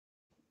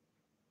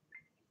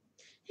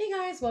Hey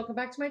guys, welcome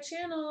back to my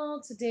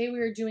channel. Today we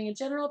are doing a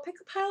general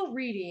pick-a-pile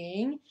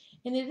reading,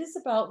 and it is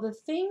about the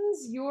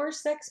things your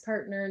sex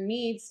partner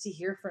needs to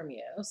hear from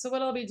you. So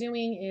what I'll be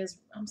doing is,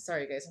 I'm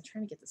sorry guys, I'm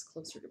trying to get this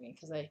closer to me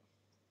because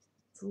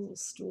it's a little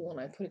stool and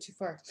I put it too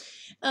far.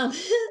 Um,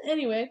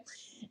 anyway,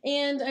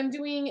 and I'm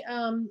doing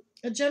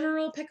a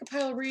general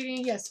pick-a-pile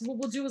reading. Yes, what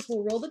we'll do is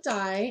we'll roll the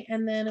die,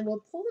 and then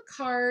we'll pull the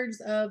cards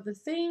of the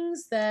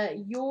things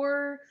that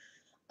your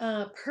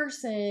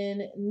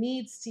person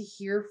needs to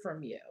hear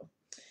from you.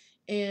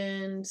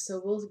 And so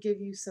we'll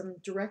give you some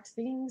direct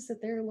things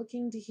that they're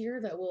looking to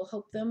hear that will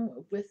help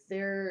them with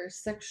their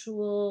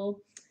sexual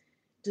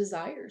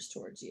desires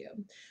towards you.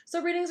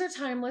 So readings are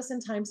timeless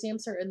and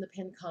timestamps are in the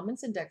pinned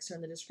comments and decks are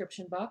in the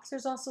description box.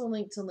 There's also a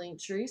link to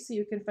Linktree so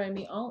you can find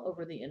me all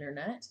over the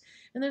internet.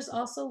 And there's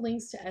also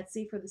links to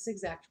Etsy for this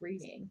exact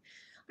reading.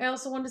 I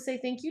also want to say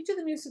thank you to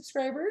the new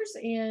subscribers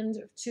and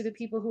to the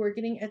people who are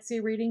getting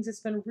Etsy readings. It's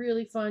been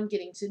really fun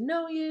getting to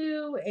know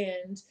you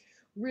and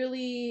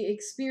really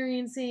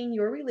experiencing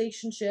your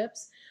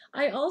relationships.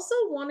 I also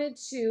wanted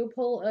to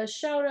pull a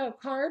shout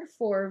out card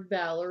for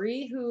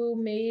Valerie, who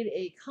made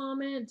a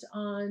comment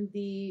on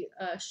the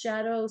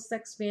Shadow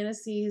Sex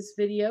Fantasies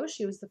video.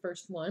 She was the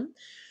first one.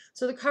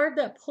 So the card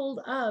that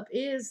pulled up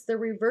is the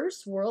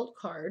Reverse World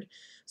card.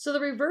 So the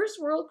Reverse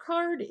World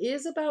card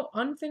is about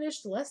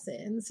unfinished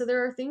lessons. So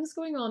there are things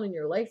going on in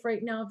your life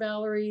right now,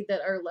 Valerie, that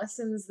are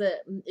lessons that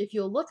if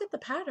you'll look at the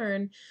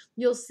pattern,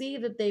 you'll see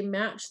that they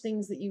match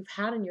things that you've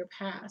had in your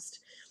past.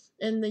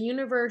 And the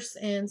universe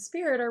and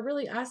spirit are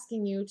really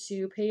asking you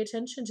to pay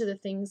attention to the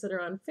things that are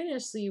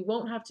unfinished so you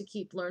won't have to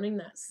keep learning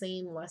that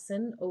same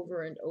lesson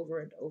over and over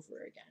and over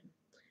again.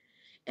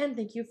 And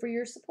thank you for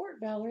your support,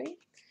 Valerie.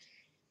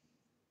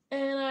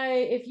 And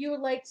if you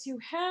would like to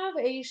have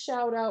a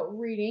shout out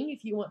reading,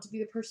 if you want to be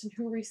the person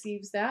who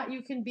receives that,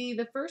 you can be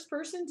the first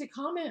person to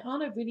comment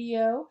on a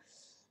video,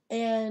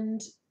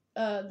 and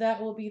that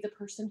will be the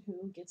person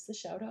who gets the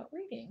shout out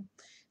reading.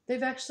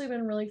 They've actually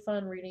been really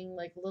fun reading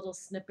like little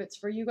snippets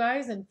for you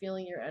guys and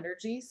feeling your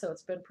energy, so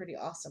it's been pretty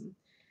awesome.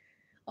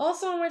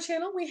 Also on my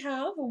channel, we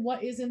have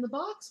What is in the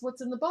Box.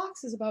 What's in the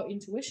Box is about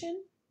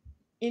intuition.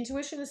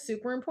 Intuition is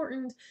super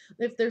important.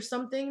 If there's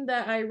something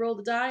that I roll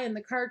the die and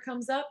the card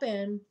comes up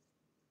and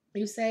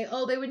you say,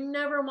 oh, they would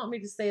never want me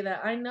to say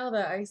that. I know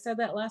that. I said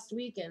that last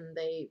week and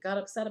they got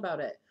upset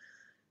about it.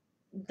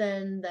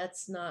 Then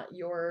that's not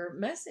your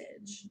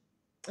message.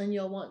 And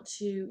you'll want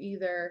to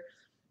either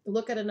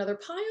look at another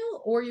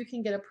pile or you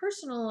can get a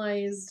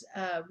personalized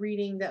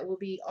reading that will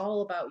be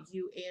all about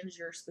you and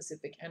your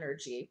specific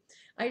energy.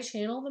 I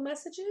channel the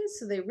messages,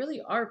 so they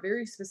really are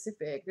very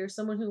specific. There's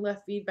someone who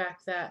left feedback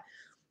that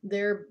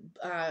their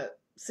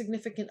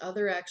significant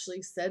other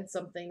actually said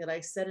something that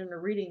I said in a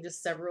reading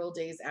just several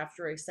days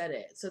after I said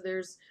it. So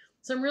there's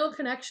some real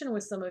connection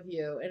with some of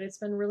you, and it's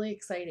been really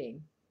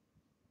exciting.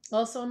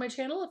 Also on my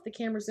channel, if the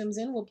camera zooms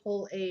in, we'll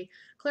pull a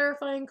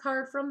clarifying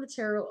card from the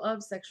Tarot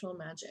of Sexual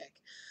Magic.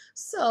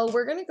 So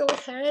we're going to go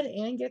ahead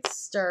and get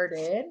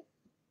started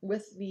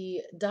with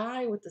the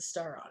die with the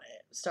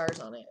stars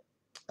on it.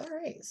 All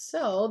right,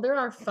 so there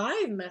are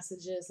 5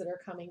 messages that are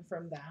coming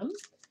from them,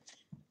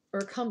 or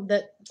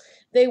that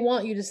they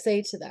want you to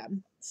say to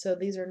them. So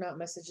these are not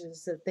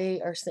messages that they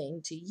are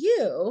saying to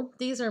you.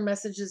 These are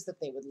messages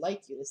that they would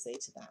like you to say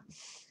to them.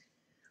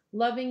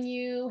 Loving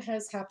you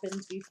has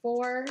happened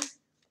before.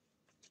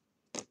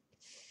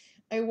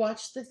 I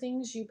watch the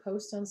things you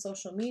post on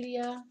social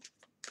media.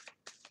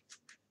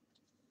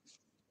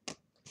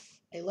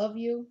 I love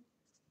you.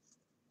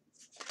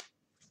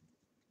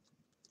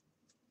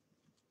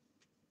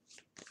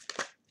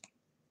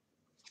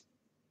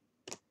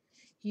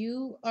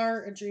 You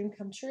are a dream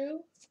come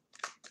true.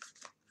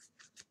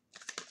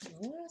 And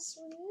the last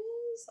one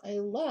is, I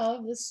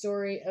love the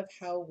story of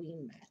how we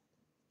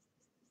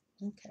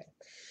met. Okay.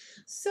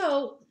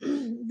 So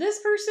this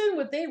person,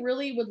 what they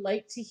really would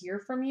like to hear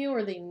from you,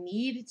 or they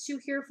need to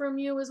hear from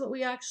you, is what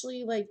we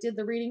actually did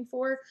the reading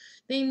for.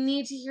 They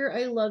need to hear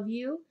I love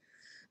you.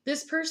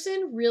 This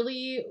person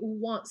really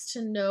wants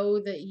to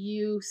know that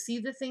you see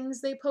the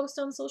things they post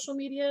on social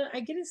media.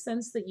 I get a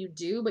sense that you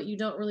do, but you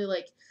don't really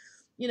like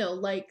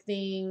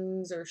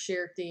things or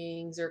share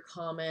things or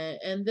comment.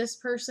 And this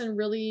person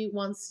really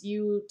wants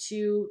you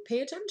to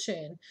pay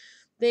attention.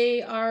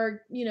 They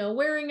are,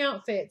 wearing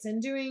outfits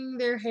and doing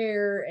their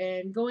hair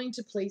and going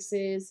to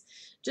places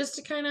just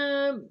to kind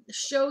of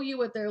show you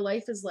what their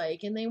life is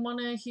like. And they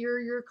want to hear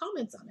your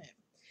comments on it.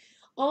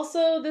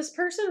 Also, this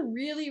person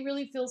really,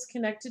 really feels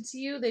connected to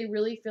you. They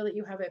really feel that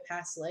you have a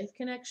past life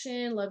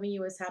connection. Loving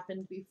you has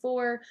happened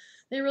before.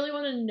 They really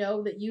want to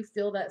know that you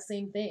feel that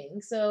same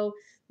thing. So,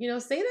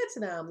 say that to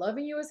them.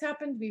 Loving you has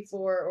happened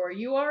before, or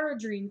you are a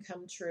dream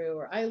come true,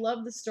 or I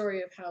love the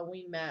story of how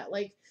we met.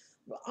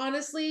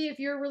 Honestly, if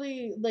you're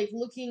really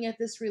looking at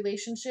this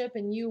relationship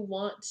and you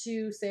want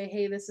to say,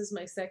 hey, this is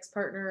my sex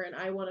partner and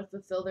I want to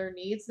fulfill their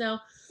needs.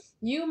 Now,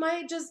 you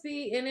might just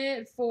be in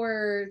it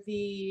for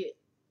the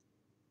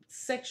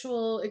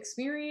sexual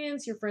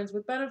experience, you're friends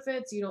with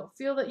benefits, you don't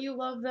feel that you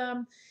love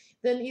them,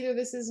 then either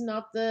this is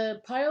not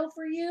the pile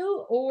for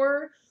you,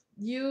 or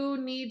you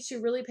need to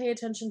really pay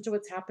attention to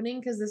what's happening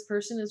because this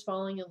person is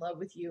falling in love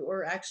with you,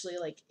 or actually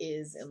like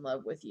is in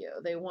love with you.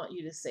 They want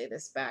you to say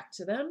this back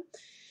to them.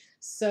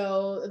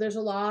 So there's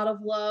a lot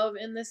of love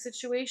in this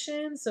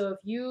situation. So if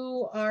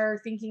you are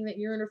thinking that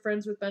you're in a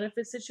friends with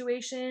benefits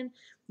situation,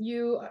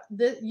 you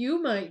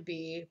might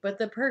be, but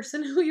the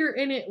person who you're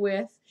in it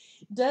with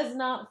does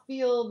not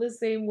feel the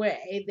same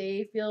way.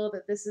 They feel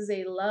that this is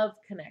a love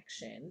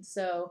connection.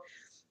 So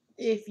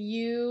if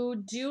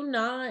you do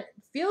not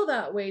feel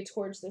that way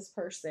towards this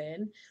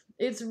person,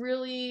 it's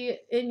really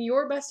in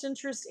your best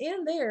interest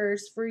and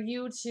theirs for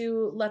you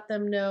to let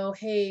them know,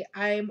 hey,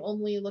 I'm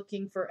only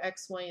looking for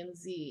X, Y, and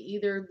Z.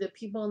 Either the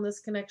people in this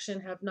connection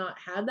have not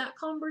had that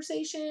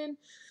conversation,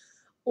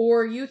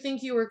 or you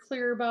think you were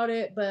clear about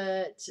it,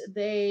 but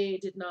they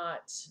did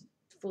not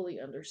fully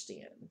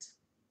understand.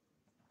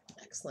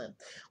 Excellent.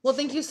 Well,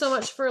 thank you so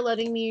much for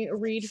letting me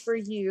read for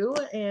you.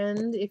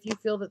 And if you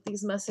feel that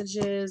these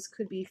messages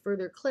could be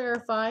further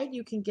clarified,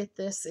 you can get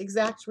this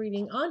exact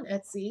reading on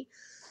Etsy.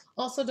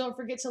 Also, don't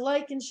forget to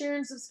like and share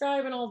and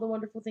subscribe and all the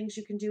wonderful things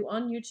you can do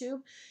on YouTube.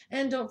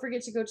 And don't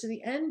forget to go to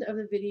the end of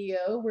the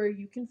video where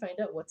you can find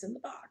out what's in the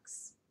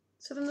box.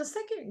 So then the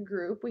second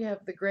group, we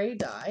have the gray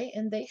die,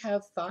 and they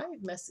have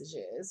 5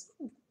 messages.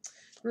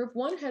 Group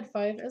 1 had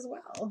 5 as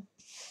well.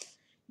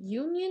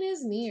 Union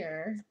is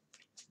near.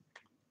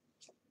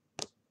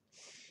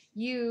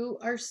 You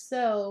are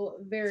so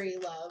very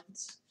loved.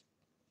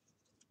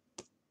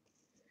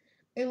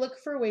 I look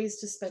for ways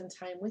to spend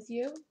time with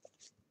you.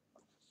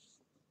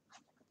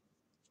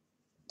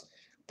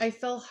 I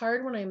fell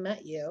hard when I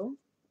met you.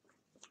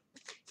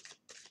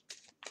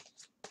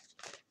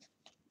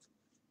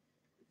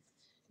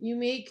 You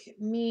make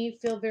me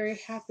feel very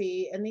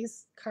happy. And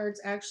these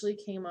cards actually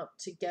came up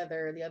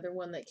together. The other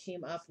one that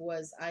came up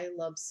was I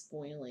love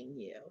spoiling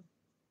you.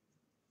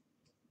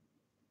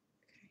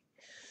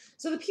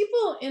 So the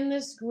people in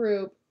this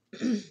group,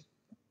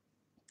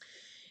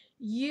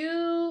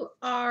 you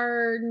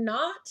are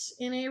not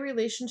in a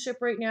relationship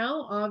right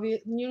now.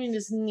 Union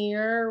is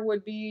near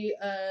would be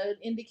an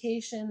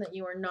indication that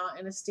you are not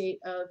in a state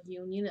of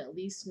union, at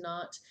least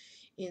not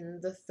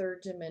in the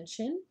 3rd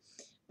dimension.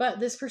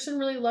 But this person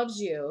really loves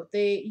you.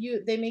 They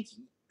make,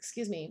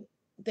 excuse me,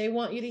 they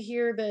want you to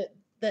hear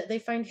that they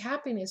find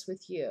happiness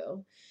with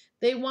you.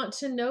 They want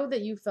to know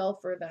that you fell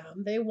for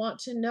them. They want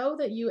to know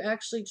that you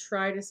actually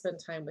try to spend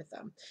time with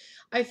them.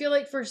 I feel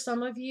like for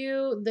some of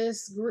you,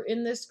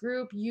 in this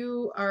group,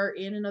 you are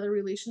in another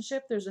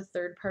relationship. There's a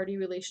third party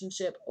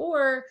relationship,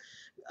 or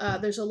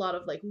there's a lot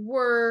of like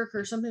work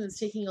or something that's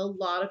taking a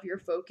lot of your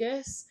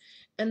focus.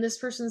 And this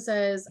person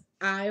says,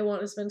 I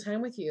want to spend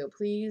time with you.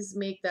 Please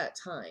make that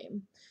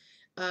time.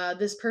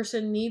 This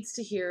person needs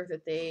to hear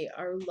that they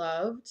are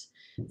loved.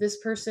 This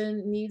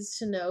person needs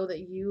to know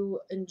that you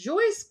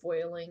enjoy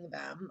spoiling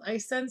them. I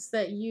sense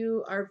that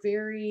you are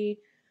very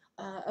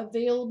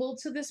available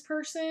to this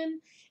person.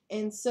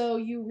 And so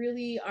you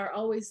really are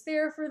always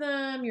there for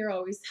them. You're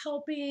always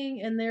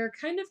helping. And they're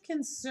kind of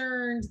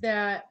concerned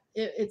that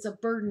it's a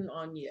burden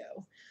on you.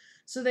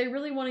 So they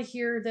really want to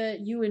hear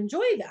that you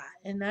enjoy that.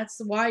 And that's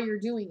why you're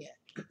doing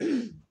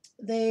it.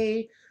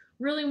 They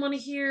really want to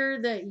hear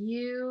that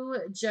you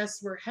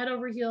just were head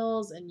over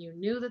heels and you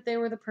knew that they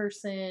were the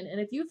person. And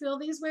if you feel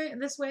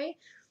this way,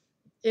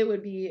 it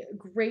would be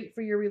great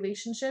for your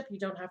relationship. You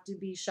don't have to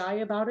be shy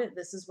about it.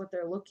 This is what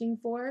they're looking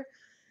for.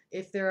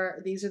 If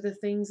these are the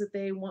things that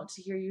they want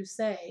to hear you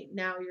say.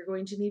 Now you're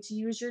going to need to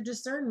use your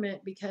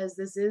discernment because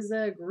this is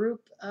a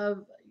group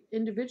of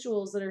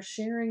individuals that are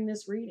sharing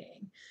this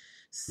reading.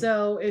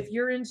 So if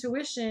your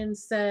intuition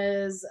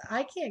says,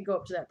 I can't go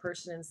up to that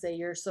person and say,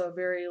 you're so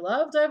very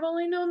loved, I've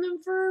only known them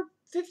for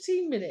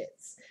 15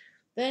 minutes,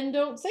 then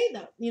don't say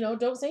that.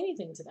 Don't say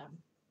anything to them.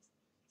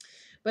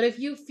 But if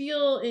you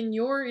feel in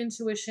your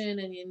intuition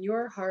and in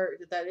your heart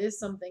that that is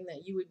something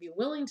that you would be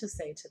willing to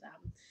say to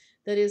them,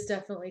 that is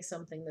definitely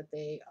something that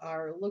they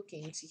are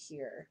looking to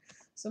hear.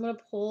 So I'm going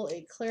to pull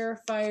a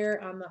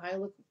clarifier on the I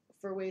look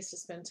for ways to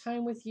spend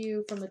time with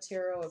you from the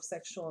Tarot of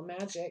Sexual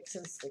Magic,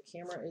 since the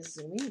camera is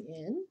zooming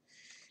in.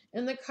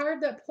 And the card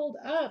that pulled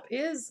up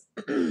is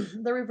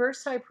the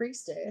Reversed High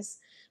Priestess.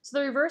 So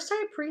the Reversed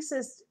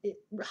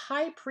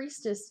High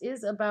Priestess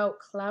is about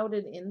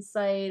clouded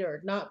insight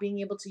or not being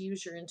able to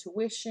use your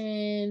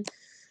intuition.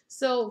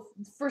 So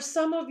for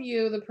some of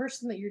you, the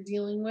person that you're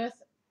dealing with,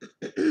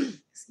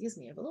 excuse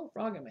me, I have a little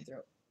frog in my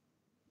throat.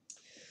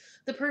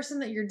 The person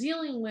that you're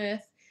dealing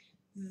with,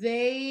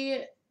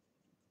 they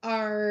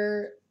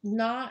are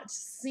not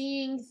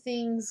seeing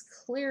things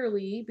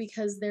clearly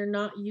because they're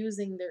not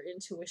using their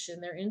intuition.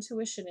 Their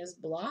intuition is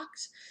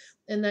blocked,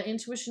 and that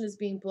intuition is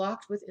being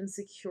blocked with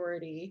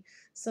insecurity.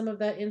 Some of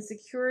that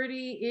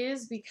insecurity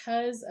is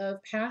because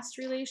of past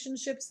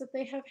relationships that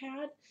they have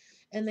had,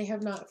 and they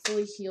have not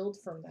fully healed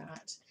from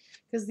that.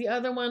 Because the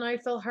other one, I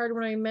felt hard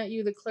when I met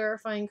you, the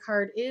clarifying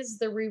card is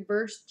the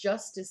reverse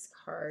justice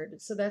card.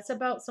 So that's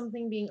about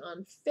something being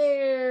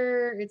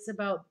unfair. It's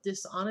about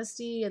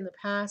dishonesty in the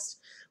past.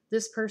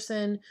 This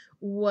person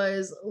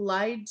was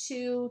lied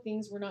to.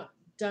 Things were not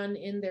done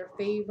in their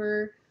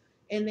favor.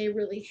 and they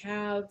really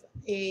have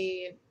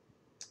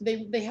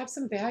they have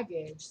some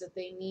baggage that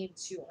they need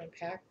to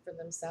unpack for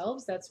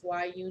themselves. That's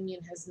why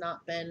union has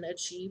not been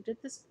achieved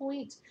at this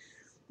point.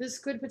 This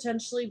could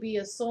potentially be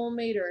a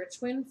soulmate or a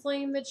twin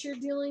flame that you're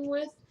dealing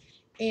with.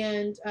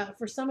 And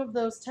for some of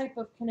those type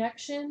of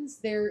connections,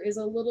 there is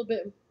a little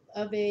bit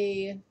of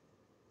a,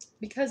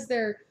 because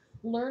they're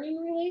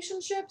learning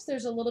relationships,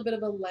 there's a little bit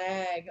of a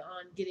lag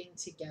on getting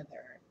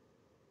together.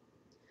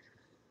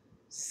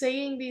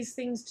 Saying these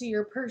things to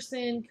your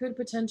person could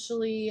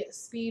potentially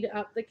speed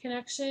up the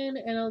connection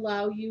and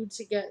allow you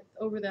to get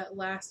over that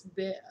last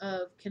bit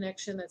of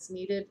connection that's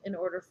needed in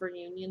order for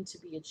union to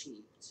be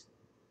achieved.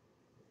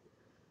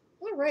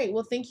 All right.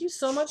 Well, thank you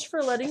so much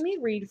for letting me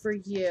read for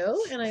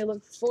you, and I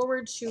look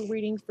forward to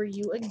reading for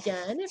you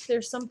again. If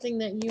there's something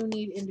that you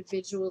need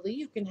individually,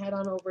 you can head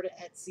on over to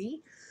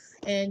Etsy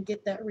and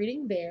get that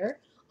reading there.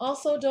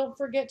 Also, don't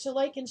forget to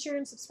like and share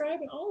and subscribe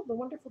and all of the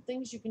wonderful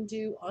things you can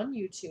do on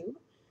YouTube.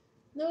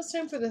 Now it's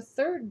time for the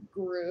third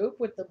group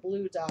with the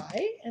blue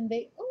die, and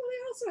they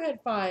also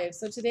had 5.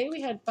 So today we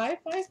had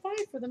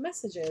 555 for the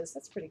messages.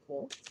 That's pretty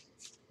cool.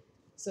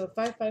 So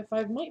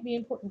 555 might be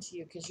important to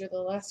you because you're the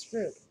last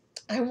group.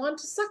 I want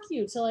to suck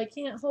you till I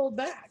can't hold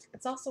back.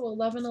 It's also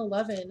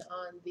 11:11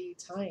 on the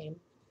time.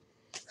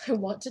 I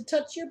want to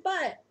touch your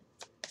butt.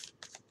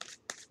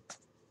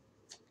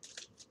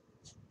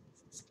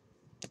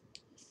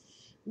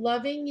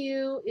 Loving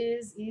you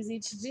is easy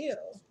to do.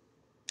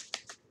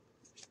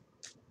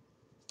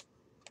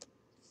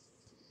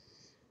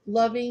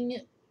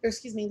 Loving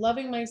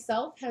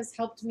myself has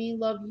helped me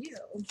love you.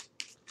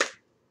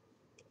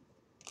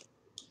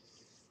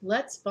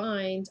 Let's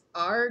find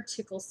our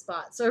tickle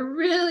spot. So I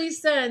really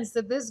sense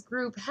that this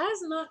group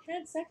has not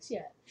had sex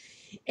yet.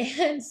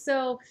 And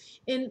so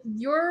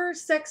your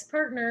sex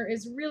partner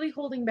is really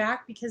holding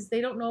back because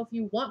they don't know if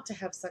you want to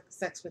have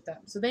sex with them.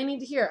 So they need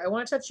to hear, I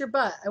want to touch your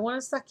butt. I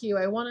want to suck you.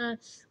 I want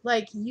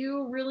to,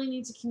 you really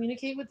need to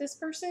communicate with this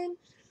person.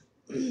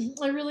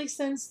 I really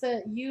sense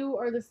that you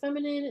are the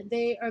feminine,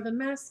 they are the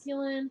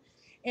masculine,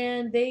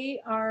 and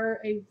they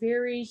are a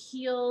very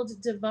healed,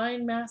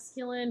 divine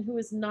masculine who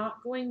is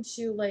not going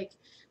to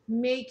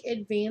make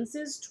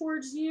advances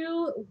towards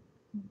you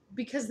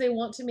because they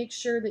want to make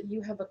sure that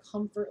you have a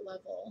comfort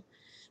level.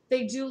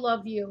 They do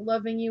love you.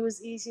 Loving you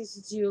is easy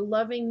to do.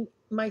 Loving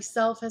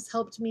myself has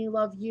helped me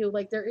love you.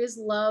 There is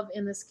love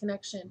in this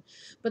connection.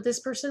 But this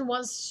person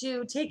wants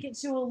to take it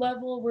to a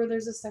level where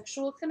there's a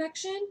sexual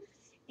connection,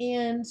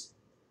 and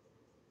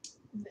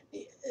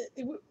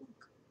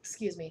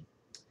excuse me.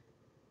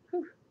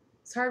 Whew.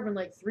 It's hard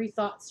when 3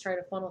 thoughts try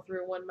to funnel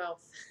through one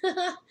mouth.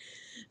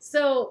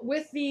 So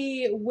with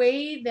the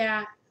way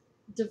that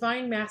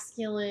divine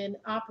masculine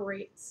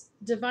operates,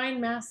 divine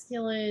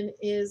masculine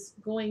is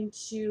going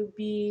to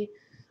be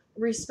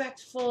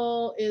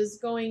respectful, is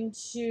going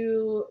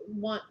to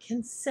want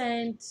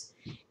consent,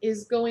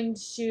 is going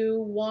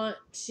to want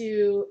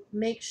to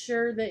make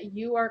sure that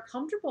you are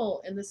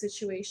comfortable in the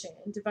situation.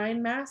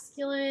 Divine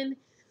masculine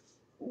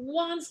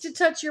wants to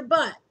touch your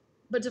butt,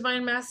 but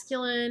divine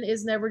masculine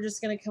is never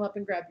just going to come up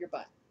and grab your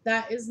butt.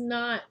 That is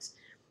not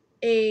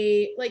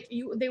they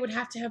would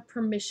have to have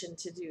permission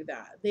to do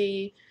that.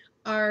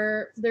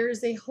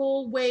 There's a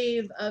whole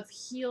wave of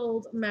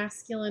healed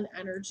masculine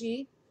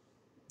energy,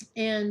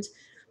 and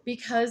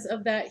because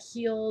of that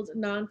healed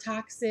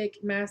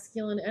non-toxic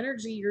masculine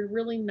energy, you're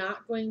really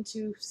not going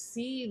to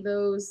see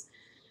those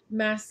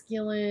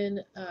masculine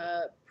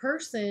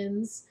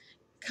persons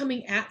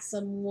coming at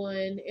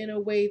someone in a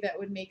way that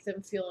would make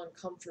them feel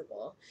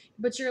uncomfortable.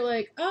 But you're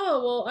like,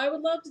 oh, well, I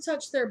would love to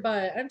touch their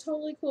butt. I'm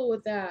totally cool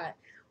with that.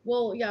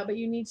 Well, yeah, but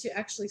you need to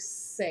actually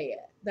say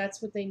it.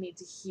 That's what they need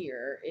to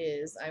hear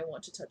is, I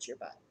want to touch your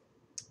butt.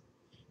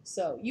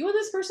 So you and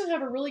this person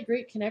have a really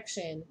great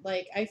connection.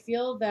 I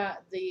feel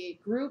that the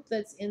group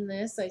that's in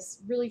this, I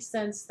really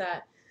sense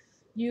that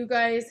you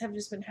guys have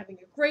just been having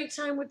a great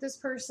time with this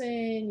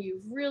person.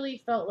 You've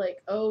really felt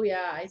like, oh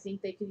yeah, I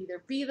think they could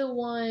either be the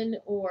one,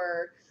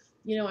 or,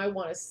 I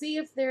want to see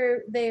if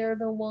they're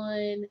the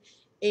one.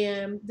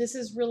 And this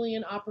is really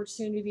an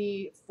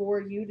opportunity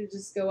for you to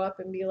just go up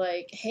and be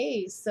like,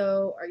 hey,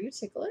 so are you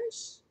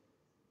ticklish?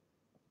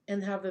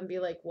 And have them be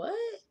like, what?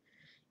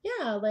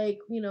 Yeah,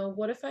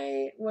 what if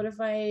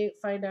I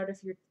find out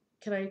if you're,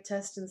 can I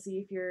test and see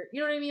if you're,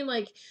 you know what I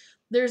mean?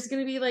 There's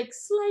going to be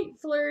slight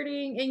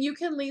flirting, and you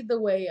can lead the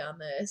way on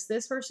this.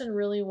 This person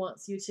really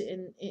wants you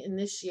to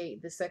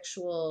initiate the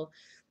sexual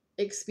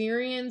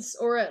experience,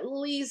 or at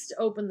least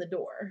open the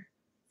door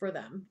for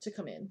them to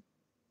come in.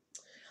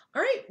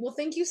 All right, well,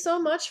 thank you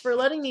so much for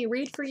letting me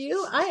read for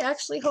you. I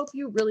actually hope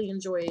you really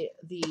enjoy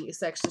the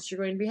sex that you're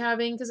going to be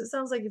having, because it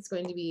sounds like it's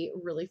going to be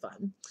really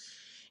fun.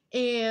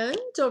 And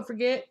don't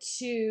forget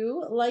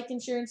to like and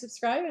share and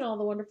subscribe and all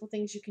the wonderful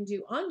things you can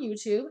do on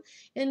YouTube.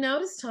 And now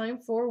it is time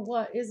for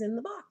what is in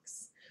the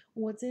box.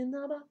 What's in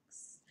the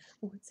box?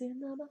 What's in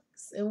the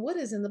box? And what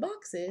is in the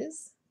box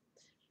is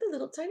the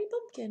little tiny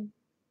pumpkin.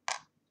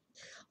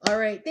 All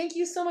right. Thank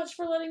you so much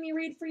for letting me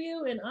read for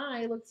you, and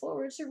I look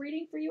forward to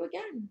reading for you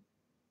again.